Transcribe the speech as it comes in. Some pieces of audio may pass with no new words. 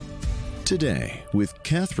Today with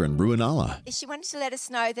Catherine Ruinala. She wanted to let us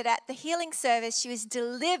know that at the healing service, she was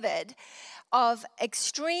delivered of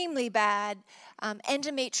extremely bad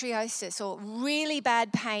endometriosis or really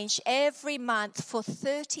bad pain. Every month for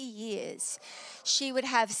 30 years, she would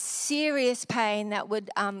have serious pain that would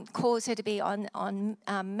cause her to be on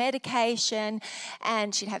medication,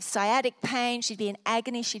 and she'd have sciatic pain. She'd be in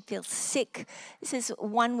agony. She'd feel sick. This is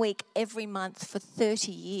 1 week every month for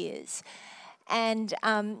 30 years. And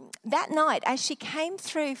that night, as she came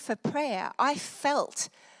through for prayer, I felt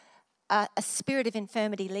a spirit of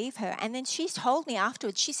infirmity leave her. And then she told me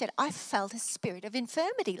afterwards, she said, I felt a spirit of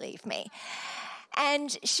infirmity leave me.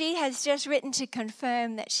 And she has just written to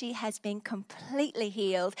confirm that she has been completely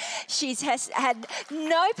healed. She has had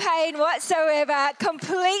no pain whatsoever,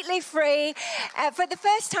 completely free for the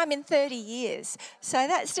first time in 30 years. So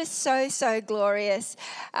that's just so glorious.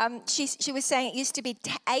 She was saying it used to be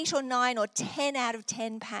 8 or 9 or 10 out of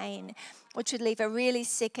 10 pain, which would leave her really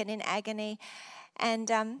sick and in agony. And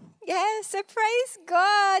so praise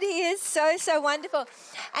God. He is so wonderful.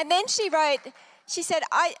 And then she wrote, she said,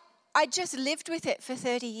 I just lived with it for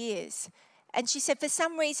 30 years. And she said, for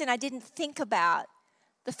some reason, I didn't think about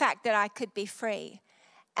the fact that I could be free.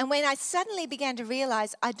 And when I suddenly began to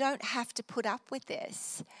realize I don't have to put up with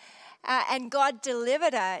this, and God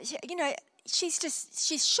delivered her,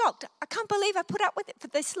 she's shocked. I can't believe I put up with it for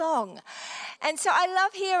this long. And so I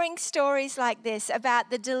love hearing stories like this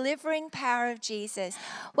about the delivering power of Jesus.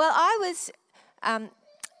 Well, I was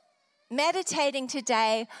meditating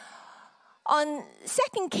today on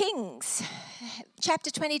 2 Kings, chapter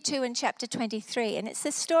 22 and chapter 23. And it's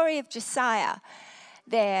the story of Josiah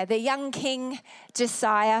there, the young king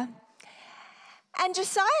Josiah. And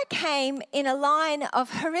Josiah came in a line of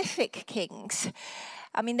horrific kings.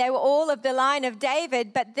 I mean, they were all of the line of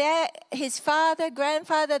David, but his father,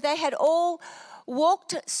 grandfather, they had all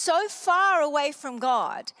walked so far away from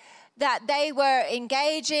God that they were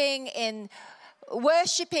engaging in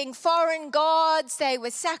worshipping foreign gods. They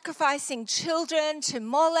were sacrificing children to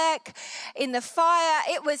Molech in the fire.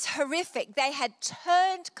 It was horrific. They had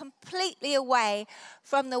turned completely away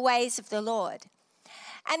from the ways of the Lord.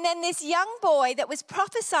 And then this young boy that was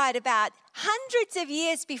prophesied about hundreds of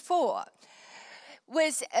years before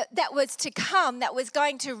that was to come, that was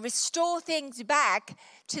going to restore things back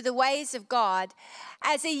to the ways of God.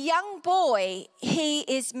 As a young boy, he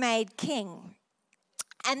is made king.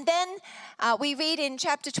 And then we read in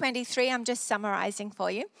chapter 23, I'm just summarizing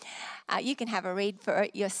for you. You can have a read for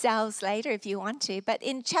yourselves later if you want to. But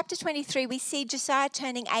in chapter 23, we see Josiah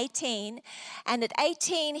turning 18. And at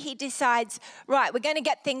 18, he decides, right, we're going to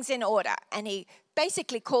get things in order. And he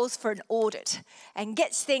basically calls for an audit and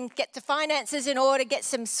get the finances in order, get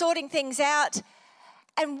some sorting things out.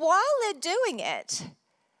 And while they're doing it,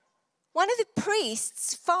 one of the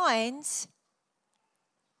priests finds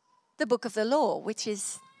the book of the law, which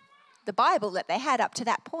is the Bible that they had up to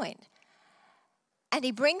that point. And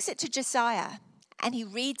he brings it to Josiah and he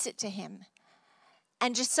reads it to him.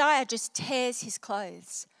 And Josiah just tears his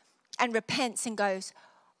clothes and repents and goes,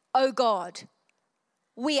 oh God,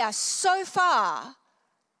 we are so far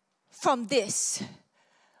from this.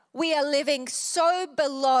 We are living so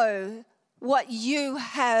below what you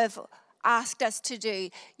have asked us to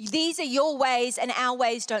do. These are your ways and our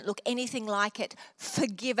ways don't look anything like it.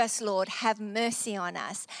 Forgive us, Lord. Have mercy on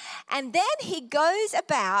us. And then he goes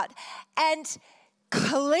about and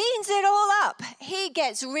cleans it all up. He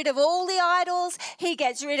gets rid of all the idols. He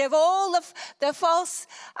gets rid of all of the false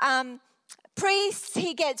priests.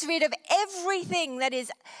 He gets rid of everything that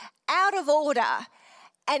is out of order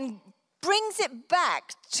and brings it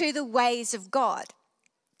back to the ways of God.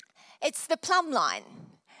 It's the plumb line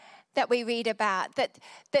that we read about, that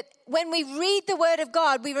when we read the word of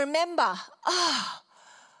God, we remember,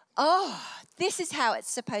 this is how it's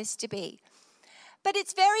supposed to be. But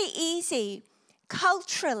it's very easy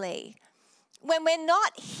culturally when we're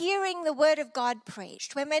not hearing the word of God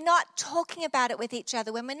preached, when we're not talking about it with each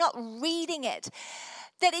other, when we're not reading it,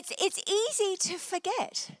 that it's easy to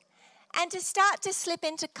forget and to start to slip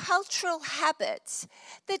into cultural habits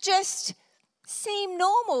that just seem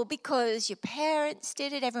normal because your parents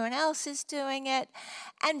did it, everyone else is doing it.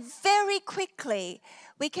 And very quickly,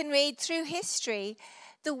 we can read through history,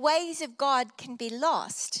 the ways of God can be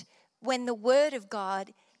lost when the word of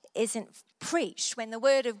God isn't preached, when the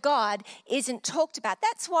word of God isn't talked about.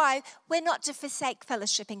 That's why we're not to forsake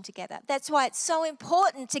fellowshipping together. That's why it's so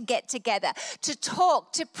important to get together, to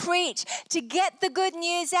talk, to preach, to get the good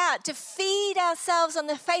news out, to feed ourselves on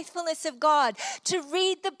the faithfulness of God, to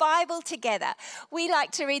read the Bible together. We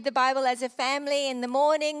like to read the Bible as a family in the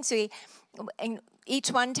mornings. each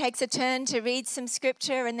one takes a turn to read some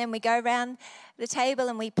scripture, and then we go around the table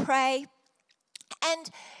and we pray. And,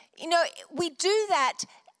 we do that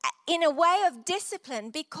in a way of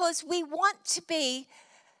discipline because we want to be,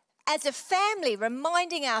 as a family,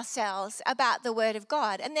 reminding ourselves about the Word of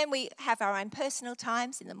God. And then we have our own personal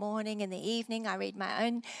times in the morning, in the evening. I read my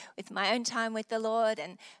own time with the Lord,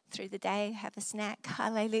 and through the day have a snack.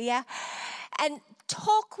 Hallelujah. And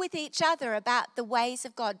talk with each other about the ways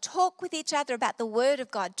of God. Talk with each other about the Word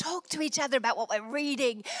of God. Talk to each other about what we're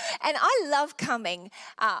reading. And I love coming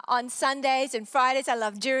on Sundays and Fridays. I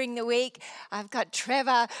love during the week. I've got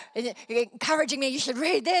Trevor encouraging me, you should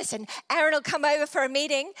read this. And Aaron will come over for a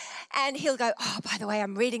meeting and he'll go, oh, by the way,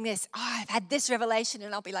 I'm reading this. Oh, I've had this revelation.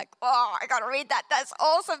 And I'll be like, oh, I got to read that. That's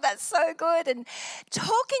awesome. That's so good. And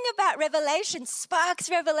talking about revelation sparks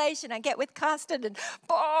revelation. I get with Carsten and,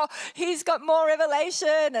 he's got more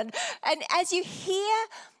revelation. And as you hear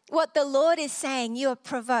what the Lord is saying, you are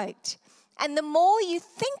provoked. And the more you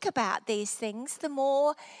think about these things, the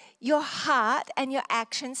more your heart and your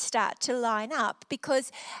actions start to line up.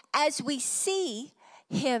 Because as we see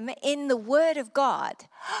him in the Word of God,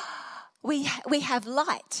 we have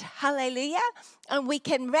light. Hallelujah. And we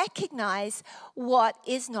can recognize what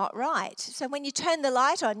is not right. So when you turn the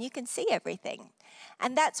light on, you can see everything.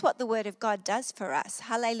 And that's what the Word of God does for us.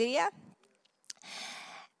 Hallelujah.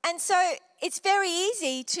 And so it's very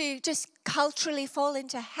easy to just culturally fall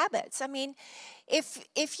into habits. I mean,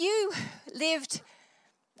 if you lived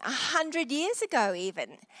 100 years ago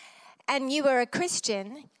even, and you were a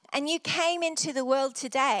Christian, and you came into the world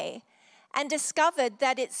today and discovered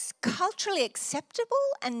that it's culturally acceptable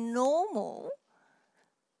and normal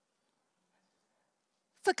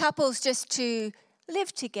for couples just to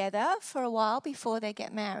live together for a while before they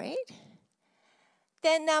get married,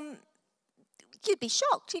 then you'd be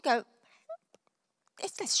shocked. You go,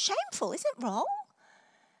 it's shameful, is it wrong?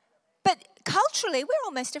 But culturally, we're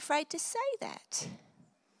almost afraid to say that.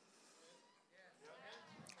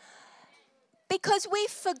 Because we've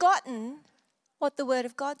forgotten what the Word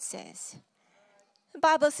of God says. The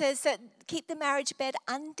Bible says that keep the marriage bed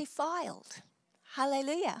undefiled.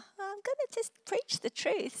 Hallelujah. I'm going to just preach the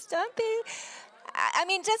truth.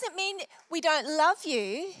 It doesn't mean we don't love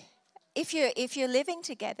you. If you're living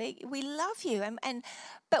together, we love you,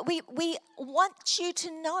 but we want you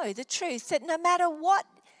to know the truth, that no matter what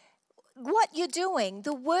you're doing,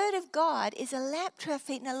 the Word of God is a lamp to our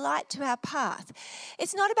feet and a light to our path.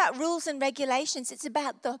 It's not about rules and regulations. It's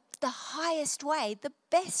about the highest way, the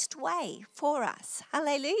best way for us.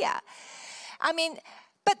 Hallelujah.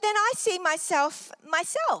 But then I see myself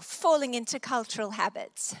falling into cultural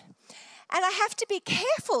habits. And I have to be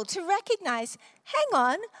careful to recognize, hang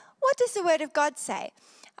on, what does the Word of God say?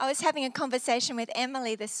 I was having a conversation with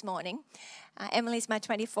Emily this morning. Emily's my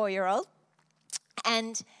 24-year-old.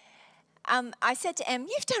 And I said to Em,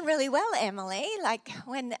 you've done really well, Emily. Like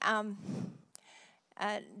when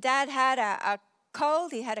Dad had a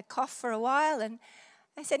cold, he had a cough for a while. And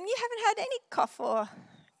I said, you haven't had any cough or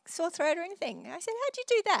sore throat or anything. I said, how'd you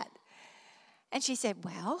do that? And she said,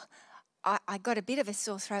 well, I got a bit of a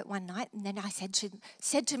sore throat one night, and then I said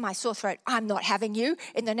to my sore throat, I'm not having you.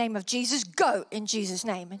 In the name of Jesus, go in Jesus'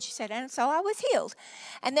 name. And she said, and so I was healed.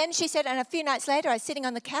 And then she said, and a few nights later, I was sitting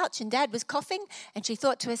on the couch, and Dad was coughing, and she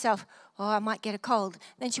thought to herself, oh, I might get a cold.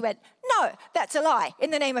 Then she went, no, that's a lie.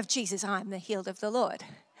 In the name of Jesus, I'm the healed of the Lord.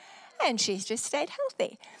 And she's just stayed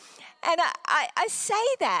healthy. And I say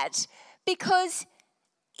that because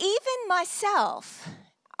even myself,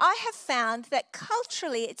 I have found that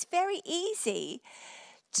culturally it's very easy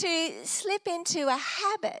to slip into a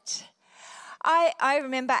habit. I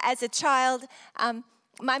remember as a child,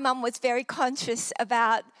 my mum was very conscious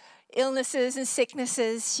about illnesses and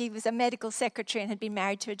sicknesses. She was a medical secretary and had been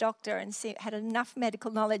married to a doctor and had enough medical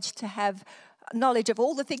knowledge to have knowledge of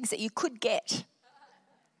all the things that you could get.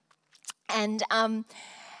 And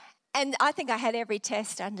I think I had every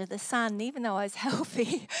test under the sun, even though I was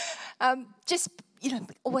healthy.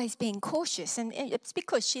 Always being cautious, and it's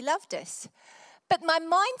because she loved us. But my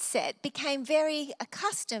mindset became very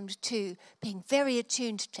accustomed to being very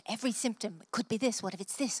attuned to every symptom. It could be this, what if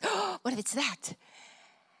it's this? What if it's that?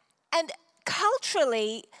 And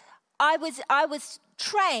culturally, I was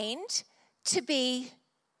trained to be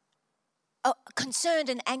concerned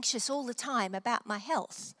and anxious all the time about my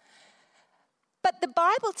health. But the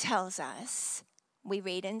Bible tells us, we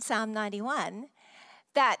read in Psalm 91,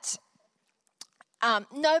 that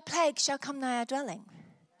no plague shall come nigh our dwelling.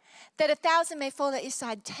 That 1,000 may fall at your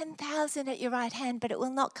side, 10,000 at your right hand, but it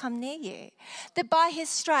will not come near you. That by his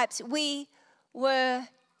stripes we were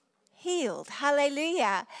healed.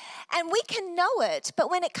 Hallelujah. And we can know it, but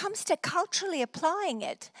when it comes to culturally applying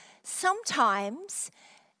it, sometimes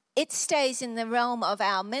it stays in the realm of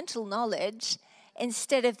our mental knowledge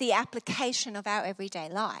instead of the application of our everyday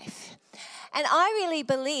life. And I really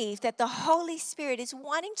believe that the Holy Spirit is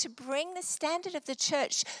wanting to bring the standard of the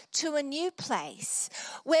church to a new place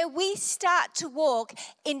where we start to walk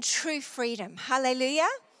in true freedom. Hallelujah.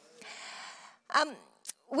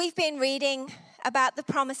 We've been reading about the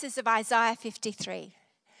promises of Isaiah 53.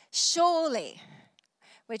 Surely,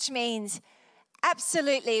 which means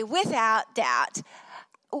absolutely, without doubt,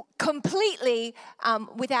 completely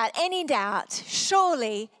without any doubt,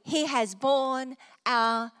 surely he has borne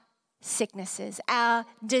our sicknesses, our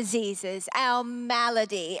diseases, our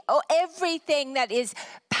malady, or everything that is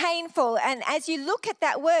painful. And as you look at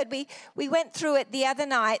that word, we went through it the other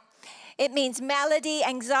night. It means malady,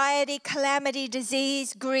 anxiety, calamity,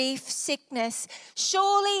 disease, grief, sickness.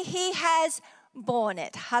 Surely he has borne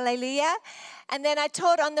it. Hallelujah. And then I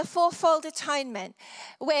taught on the fourfold atonement,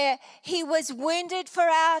 where he was wounded for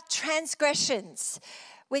our transgressions,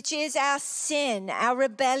 which is our sin, our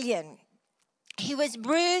rebellion. He was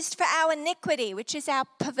bruised for our iniquity, which is our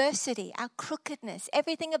perversity, our crookedness,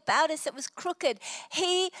 everything about us that was crooked.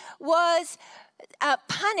 He was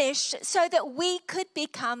punished so that we could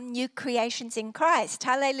become new creations in Christ.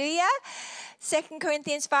 Hallelujah. 2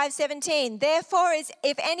 Corinthians 5:17. Therefore,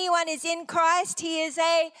 if anyone is in Christ, he is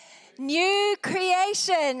a new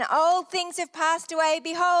creation. Old things have passed away.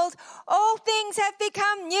 Behold, all things have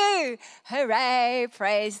become new. Hooray,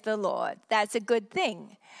 praise the Lord. That's a good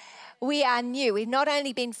thing. We are new. We've not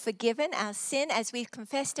only been forgiven our sin, as we've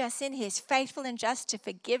confessed our sin, he is faithful and just to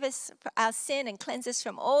forgive us our sin and cleanse us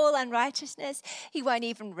from all unrighteousness. He won't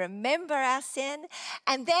even remember our sin.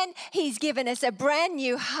 And then he's given us a brand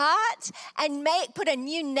new heart and put a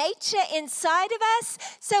new nature inside of us.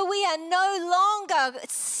 So we are no longer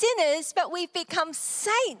sinners, but we've become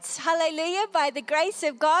saints. Hallelujah. By the grace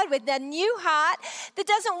of God, with a new heart that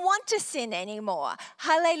doesn't want to sin anymore.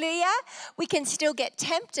 Hallelujah. We can still get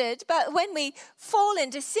tempted, but when we fall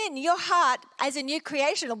into sin, your heart as a new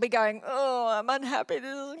creation will be going, oh, I'm unhappy,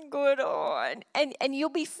 this isn't good. Oh, and you'll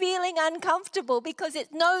be feeling uncomfortable because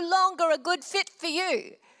it's no longer a good fit for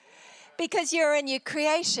you because you're a new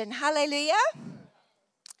creation. Hallelujah.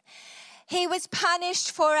 He was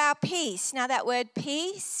punished for our peace. Now that word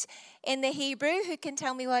peace in the Hebrew, who can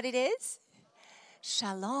tell me what it is?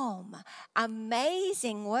 Shalom.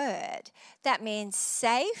 Amazing word. That means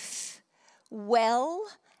safe, well,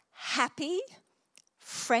 happy,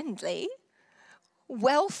 friendly,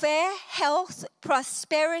 welfare, health,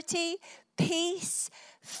 prosperity, peace,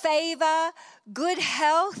 favor, good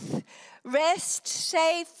health, rest,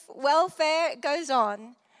 safe, welfare. It goes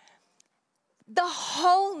on. The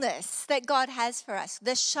wholeness that God has for us,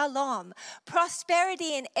 the shalom,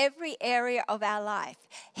 prosperity in every area of our life.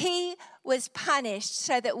 He was punished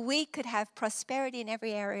so that we could have prosperity in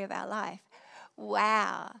every area of our life.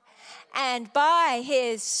 Wow. And by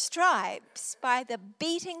his stripes, by the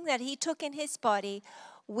beating that he took in his body,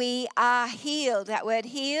 we are healed. That word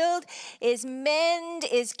healed is mend,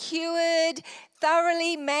 is cured,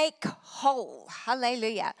 thoroughly make whole.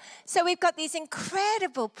 Hallelujah. So we've got these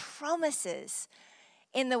incredible promises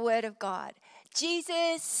in the Word of God.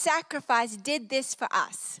 Jesus' sacrifice did this for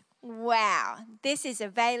us. Wow. This is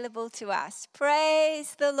available to us.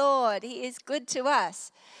 Praise the Lord. He is good to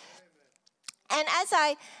us. And as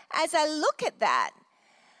I look at that,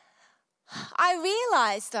 I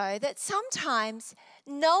realize, though, that sometimes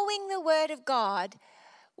knowing the Word of God,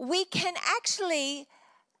 we can actually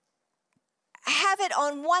have it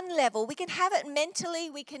on one level. We can have it mentally.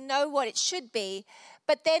 We can know what it should be.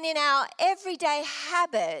 But then in our everyday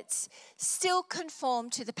habits, still conform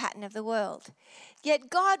to the pattern of the world.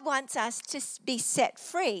 Yet God wants us to be set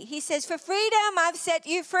free. He says, for freedom, I've set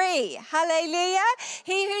you free. Hallelujah.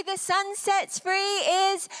 He who the Son sets free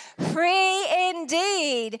is free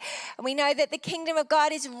indeed. And we know that the kingdom of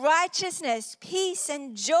God is righteousness, peace,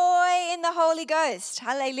 and joy in the Holy Ghost.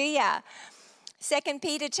 Hallelujah. 2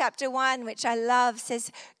 Peter chapter 1, which I love,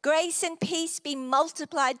 says, grace and peace be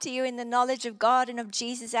multiplied to you in the knowledge of God and of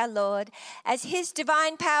Jesus our Lord, as his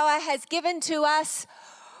divine power has given to us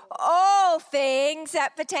all things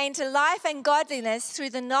that pertain to life and godliness through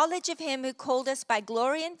the knowledge of him who called us by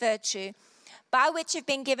glory and virtue, by which have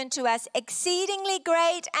been given to us exceedingly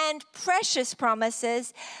great and precious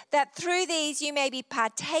promises, that through these you may be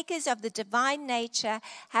partakers of the divine nature,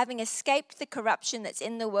 having escaped the corruption that's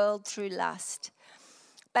in the world through lust.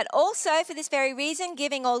 But also for this very reason,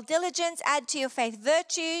 giving all diligence, add to your faith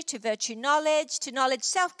virtue, to virtue knowledge, to knowledge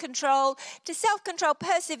self-control, to self-control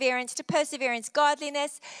perseverance, to perseverance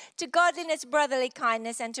godliness, to godliness brotherly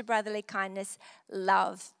kindness, and to brotherly kindness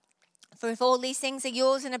love. For if all these things are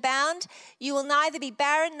yours and abound, you will neither be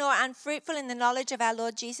barren nor unfruitful in the knowledge of our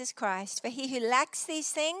Lord Jesus Christ. For he who lacks these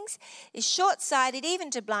things is short-sighted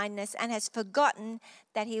even to blindness, and has forgotten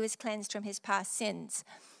that he was cleansed from his past sins.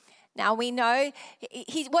 Now we know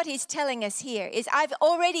what he's telling us here is, I've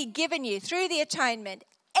already given you through the atonement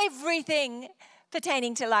everything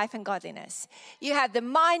pertaining to life and godliness. You have the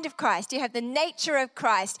mind of Christ. You have the nature of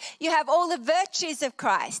Christ. You have all the virtues of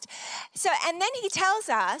Christ. So, and then he tells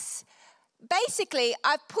us, basically,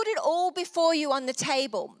 I've put it all before you on the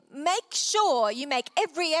table. Make sure you make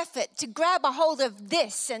every effort to grab a hold of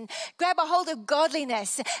this and grab a hold of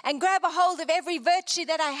godliness and grab a hold of every virtue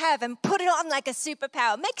that I have and put it on like a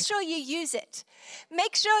superpower. Make sure you use it.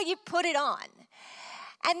 Make sure you put it on.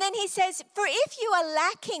 And then he says, for if you are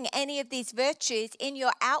lacking any of these virtues in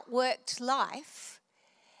your outworked life,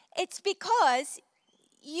 it's because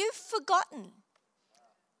you've forgotten.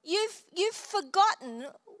 You've forgotten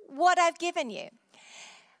what I've given you.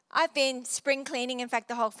 I've been spring cleaning. In fact,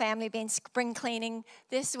 the whole family have been spring cleaning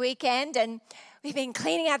this weekend, and we've been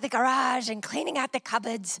cleaning out the garage and cleaning out the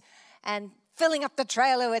cupboards and filling up the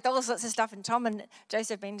trailer with all sorts of stuff. And Tom and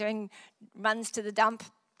Joseph have been doing runs to the dump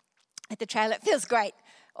at the trailer. It feels great.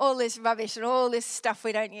 All this rubbish and all this stuff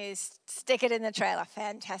we don't use, stick it in the trailer.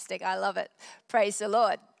 Fantastic. I love it. Praise the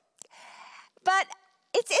Lord. But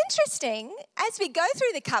it's interesting, as we go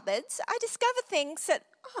through the cupboards, I discover things that,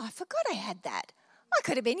 I forgot I had that. I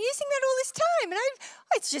could have been using that all this time, and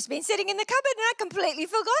it's just been sitting in the cupboard, and I completely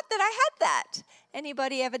forgot that I had that.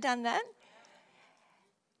 Anybody ever done that?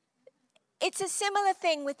 It's a similar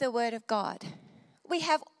thing with the Word of God. We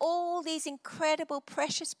have all these incredible,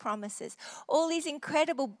 precious promises, all these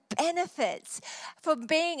incredible benefits for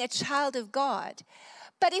being a child of God.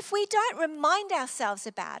 But if we don't remind ourselves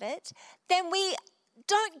about it, then we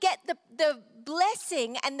don't get the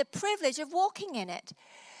blessing and the privilege of walking in it.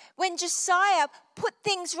 When Josiah put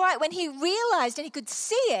things right, when he realized and he could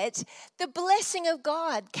see it, the blessing of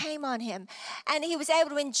God came on him. And he was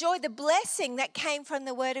able to enjoy the blessing that came from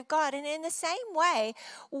the Word of God. And in the same way,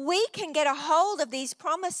 we can get a hold of these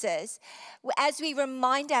promises as we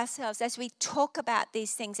remind ourselves, as we talk about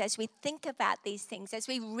these things, as we think about these things, as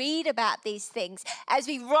we read about these things, as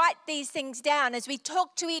we write these things down, as we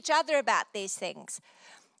talk to each other about these things.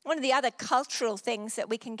 One of the other cultural things that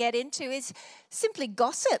we can get into is simply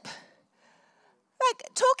gossip. Like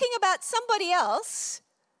talking about somebody else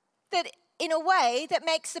that in a way that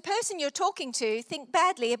makes the person you're talking to think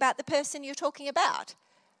badly about the person you're talking about.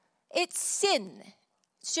 It's sin.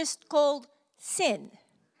 It's just called sin.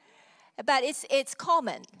 But it's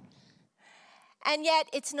common. And yet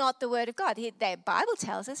it's not the Word of God. The Bible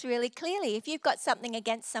tells us really clearly, if you've got something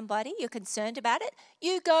against somebody, you're concerned about it,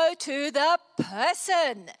 you go to the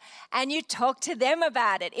person and you talk to them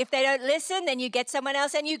about it. If they don't listen, then you get someone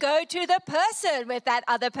else and you go to the person with that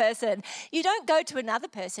other person. You don't go to another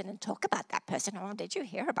person and talk about that person. Oh, did you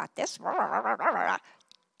hear about this?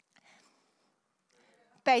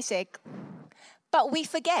 Basic. But we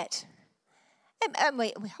forget. And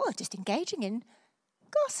we're just engaging in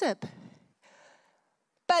gossip.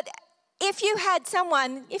 But if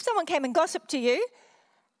someone came and gossiped to you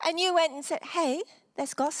and you went and said, hey,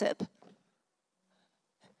 that's gossip,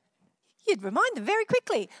 you'd remind them very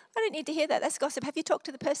quickly, I don't need to hear that, that's gossip. Have you talked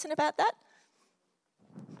to the person about that?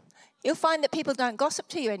 You'll find that people don't gossip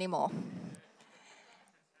to you anymore.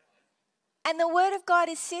 And the Word of God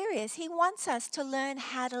is serious. He wants us to learn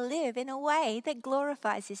how to live in a way that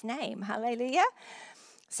glorifies His name. Hallelujah.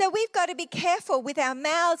 So we've got to be careful with our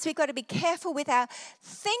mouths. We've got to be careful with our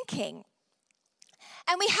thinking.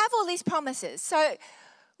 And we have all these promises. So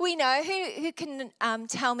we know, who can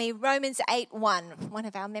tell me Romans 8:1, one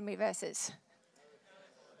of our memory verses?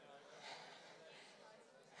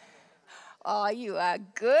 Oh, you are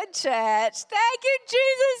good, church. Thank you,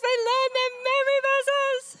 Jesus. They learn their memory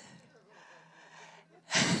verses.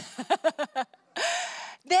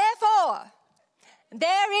 Therefore,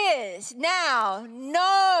 there is now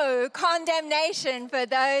no condemnation for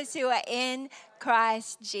those who are in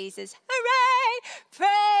Christ Jesus. Hooray!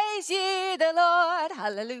 Praise ye the Lord.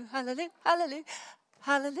 Hallelujah, hallelujah, hallelujah,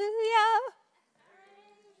 hallelujah.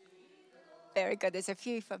 Very good. There's a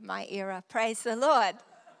few from my era. Praise the Lord.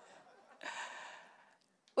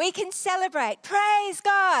 We can celebrate. Praise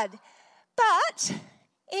God. But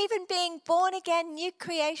even being born again, new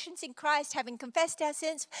creations in Christ, having confessed our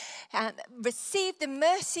sins, received the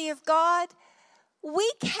mercy of God,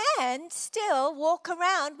 we can still walk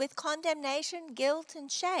around with condemnation, guilt,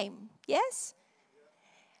 and shame. Yes?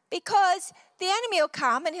 Because the enemy will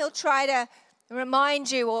come and he'll try to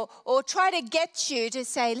remind you or try to get you to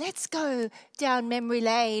say, let's go down memory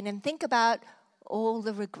lane and think about all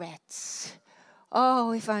the regrets.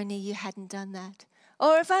 Oh, if only you hadn't done that.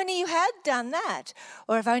 Or if only you had done that.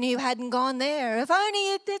 Or if only you hadn't gone there. If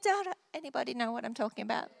only you did that. Anybody know what I'm talking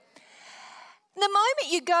about? The moment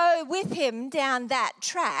you go with him down that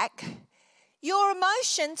track, your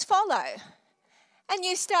emotions follow. And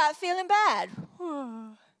you start feeling bad.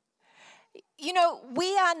 You know,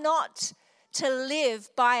 we are not to live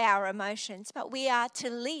by our emotions, but we are to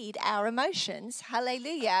lead our emotions,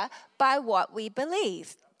 hallelujah, by what we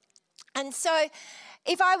believe. And so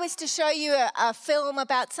if I was to show you a film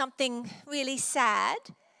about something really sad,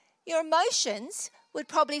 your emotions would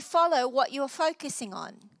probably follow what you're focusing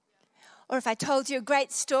on. Or if I told you a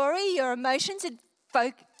great story, your emotions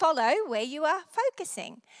would follow where you are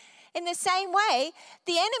focusing. In the same way,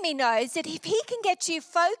 the enemy knows that if he can get you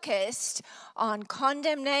focused on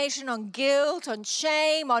condemnation, on guilt, on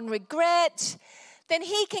shame, on regret, then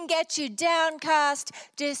he can get you downcast,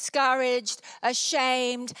 discouraged,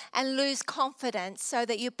 ashamed, and lose confidence so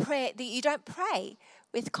that you don't pray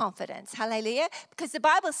with confidence. Hallelujah. Because the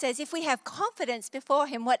Bible says if we have confidence before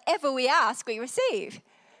him, whatever we ask, we receive.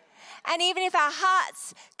 And even if our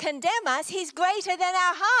hearts condemn us, he's greater than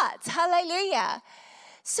our hearts. Hallelujah.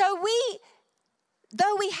 So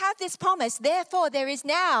though we have this promise, therefore there is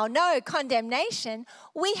now no condemnation,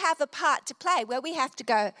 we have a part to play where we have to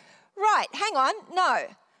go, right, hang on, no,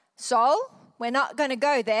 soul, we're not going to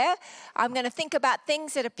go there. I'm going to think about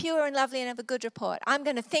things that are pure and lovely and of a good report. I'm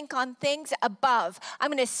going to think on things above.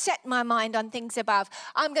 I'm going to set my mind on things above.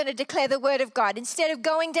 I'm going to declare the word of God. Instead of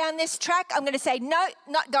going down this track, I'm going to say, no,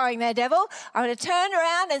 not going there, devil. I'm going to turn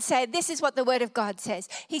around and say, this is what the word of God says.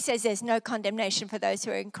 He says there's no condemnation for those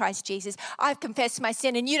who are in Christ Jesus. I've confessed my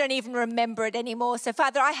sin and you don't even remember it anymore. So,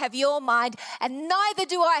 Father, I have your mind and neither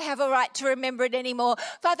do I have a right to remember it anymore.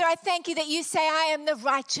 Father, I thank you that you say I am the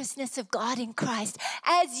righteousness of God in Christ.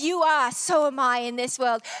 As you are, so am I in this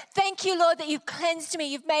world. Thank you, Lord, that you've cleansed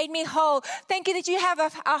me. You've made me whole. Thank you that you have a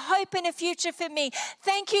hope and a future for me.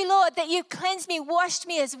 Thank you, Lord, that you've cleansed me, washed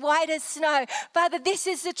me as white as snow. Father, this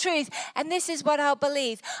is the truth, and this is what I'll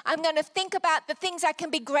believe. I'm going to think about the things I can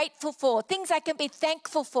be grateful for, things I can be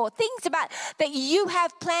thankful for, things about that you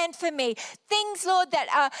have planned for me, things, Lord, that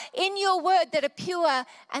are in your word that are pure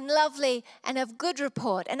and lovely and of good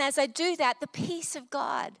report. And as I do that, the peace of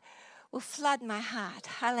God will flood my heart.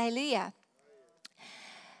 Hallelujah.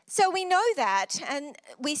 So we know that, and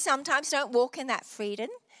we sometimes don't walk in that freedom,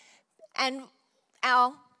 and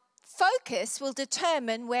our focus will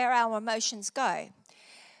determine where our emotions go.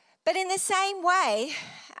 But in the same way,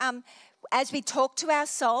 as we talk to our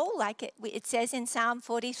soul, like it says in Psalm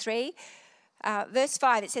 43, verse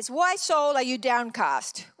 5, it says, "Why, soul, are you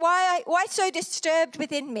downcast? Why so disturbed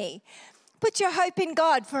within me? Put your hope in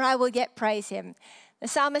God, for I will yet praise him." The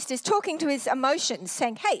psalmist is talking to his emotions,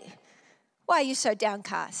 saying, hey, why are you so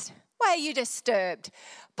downcast? Why are you disturbed?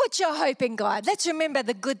 Put your hope in God. Let's remember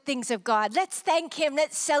the good things of God. Let's thank him.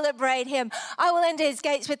 Let's celebrate him. I will enter his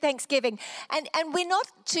gates with thanksgiving. And we're not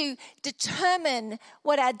to determine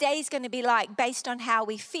what our day is going to be like based on how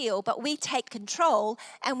we feel, but we take control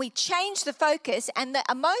and we change the focus, and the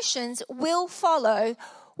emotions will follow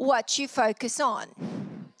what you focus on.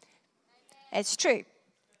 It's true.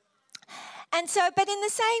 And so, but in the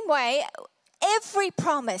same way, every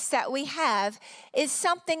promise that we have is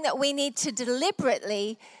something that we need to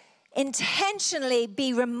deliberately, intentionally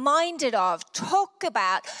be reminded of, talk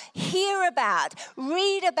about, hear about,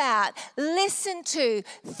 read about, listen to,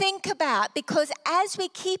 think about, because as we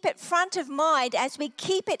keep it front of mind, as we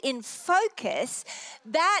keep it in focus,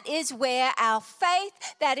 that is where our faith,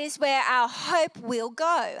 that is where our hope will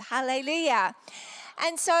go. Hallelujah.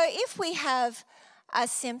 And so if we have a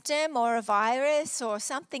symptom or a virus or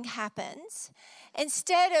something happens,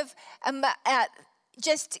 instead of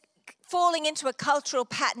just falling into a cultural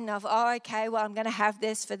pattern of, oh, okay, well, I'm going to have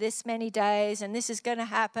this for this many days and this is going to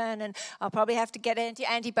happen and I'll probably have to get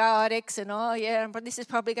antibiotics and, oh, yeah, but this is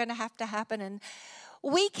probably going to have to happen. And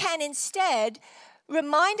we can instead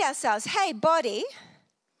remind ourselves, hey, body,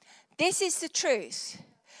 this is the truth.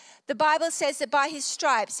 The Bible says that by his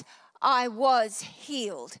stripes, I was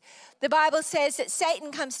healed. The Bible says that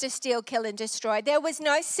Satan comes to steal, kill, and destroy. There was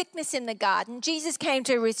no sickness in the garden. Jesus came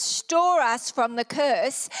to restore us from the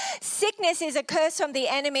curse. Sickness is a curse from the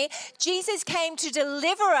enemy. Jesus came to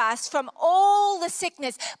deliver us from all the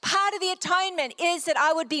sickness. Part of the atonement is that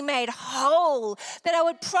I would be made whole, that I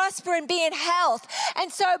would prosper and be in health.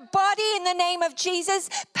 And so, body, in the name of Jesus.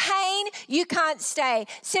 Pain, you can't stay.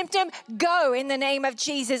 Symptom, go in the name of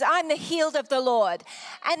Jesus. I'm the healed of the Lord.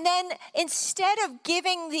 And then instead of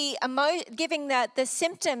giving the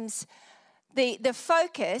symptoms the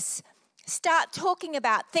focus, start talking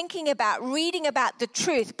about, thinking about, reading about the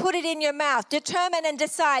truth. Put it in your mouth. Determine and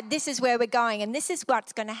decide this is where we're going and this is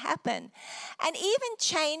what's going to happen. And even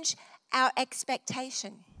change our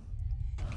expectation.